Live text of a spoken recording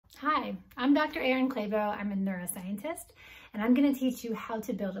Hi, I'm Dr. Erin Clabough. I'm a neuroscientist, and I'm going to teach you how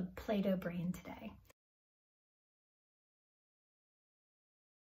to build a Play-Doh brain today.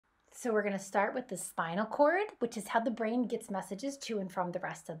 So we're going to start with the spinal cord, which is how the brain gets messages to and from the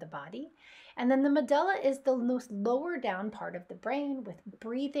rest of the body. And then the medulla is the most lower down part of the brain with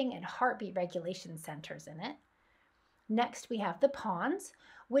breathing and heartbeat regulation centers in it. Next, we have the pons,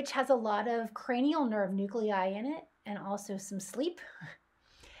 which has a lot of cranial nerve nuclei in it and also some sleep.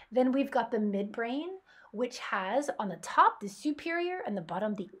 Then we've got the midbrain, which has on the top the superior and the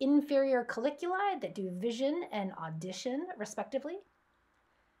bottom the inferior colliculi that do vision and audition respectively.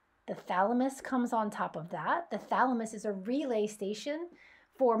 The thalamus comes on top of that. The thalamus is a relay station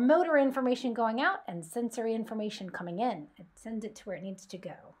for motor information going out and sensory information coming in. It sends it to where it needs to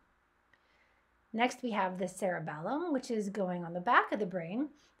go. Next, we have the cerebellum, which is going on the back of the brain.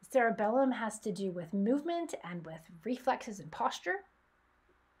 The cerebellum has to do with movement and with reflexes and posture.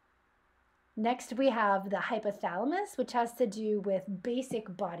 Next, we have the hypothalamus, which has to do with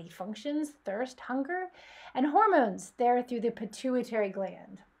basic body functions, thirst, hunger, and hormones there through the pituitary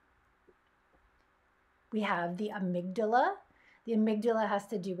gland. We have the amygdala. The amygdala has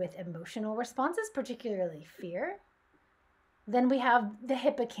to do with emotional responses, particularly fear. Then we have the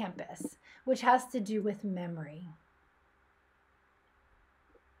hippocampus, which has to do with memory.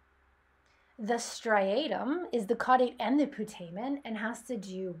 The striatum is the caudate and the putamen and has to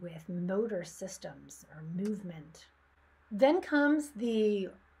do with motor systems or movement. Then comes the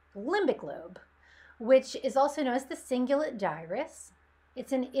limbic lobe, which is also known as the cingulate gyrus.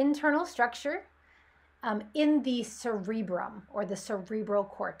 It's an internal structure in the cerebrum or the cerebral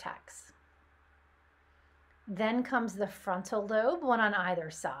cortex. Then comes the frontal lobe, one on either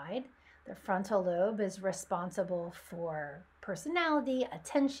side. The frontal lobe is responsible for personality,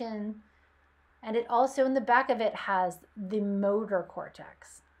 attention, and it also in the back of it has the motor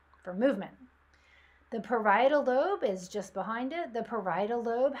cortex for movement. The parietal lobe is just behind it. The parietal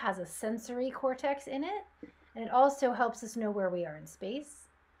lobe has a sensory cortex in it, and it also helps us know where we are in space.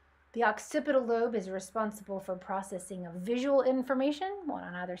 The occipital lobe is responsible for processing of visual information, one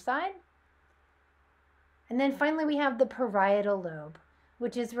on either side. And then finally we have the parietal lobe,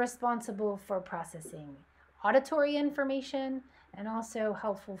 which is responsible for processing auditory information and also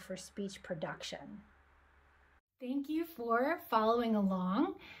helpful for speech production. Thank you for following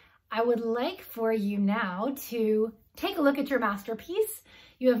along. I would like for you now to take a look at your masterpiece.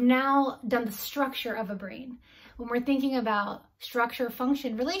 You have now done the structure of a brain. When we're thinking about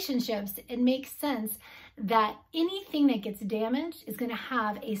structure-function relationships, it makes sense that anything that gets damaged is going to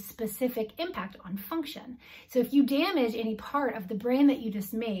have a specific impact on function. So if you damage any part of the brain that you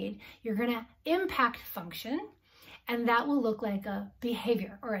just made, you're going to impact function, and that will look like a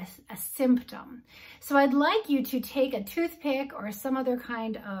behavior or a symptom. So I'd like you to take a toothpick or some other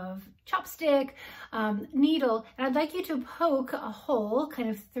kind of chopstick, needle, and I'd like you to poke a hole kind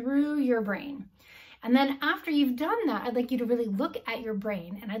of through your brain. And then after you've done that, I'd like you to really look at your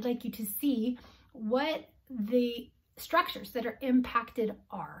brain, and I'd like you to see what the structures that are impacted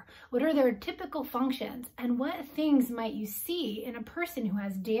are. What are their typical functions, and what things might you see in a person who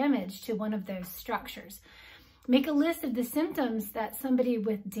has damage to one of those structures? Make a list of the symptoms that somebody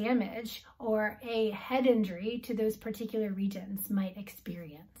with damage or a head injury to those particular regions might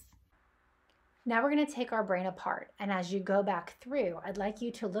experience. Now we're going to take our brain apart, and as you go back through, I'd like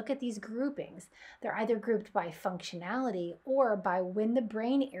you to look at these groupings. They're either grouped by functionality or by when the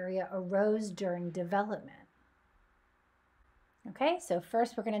brain area arose during development. Okay, so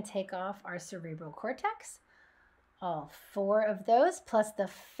first we're going to take off our cerebral cortex, all 4 of those, plus the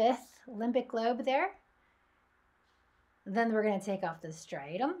 5th limbic lobe there. Then we're going to take off the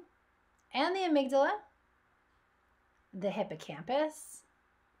striatum and the amygdala, the hippocampus,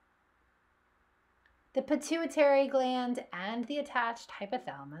 the pituitary gland, and the attached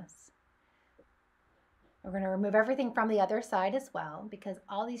hypothalamus. We're going to remove everything from the other side as well because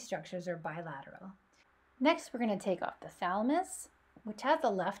all these structures are bilateral. Next, we're going to take off the thalamus, which has a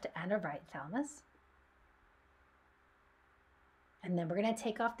left and a right thalamus. And then we're going to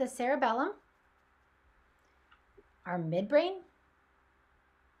take off the cerebellum, our midbrain,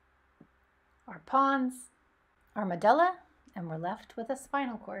 our pons, our medulla, and we're left with a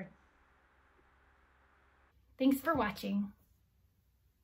spinal cord. Thanks for watching.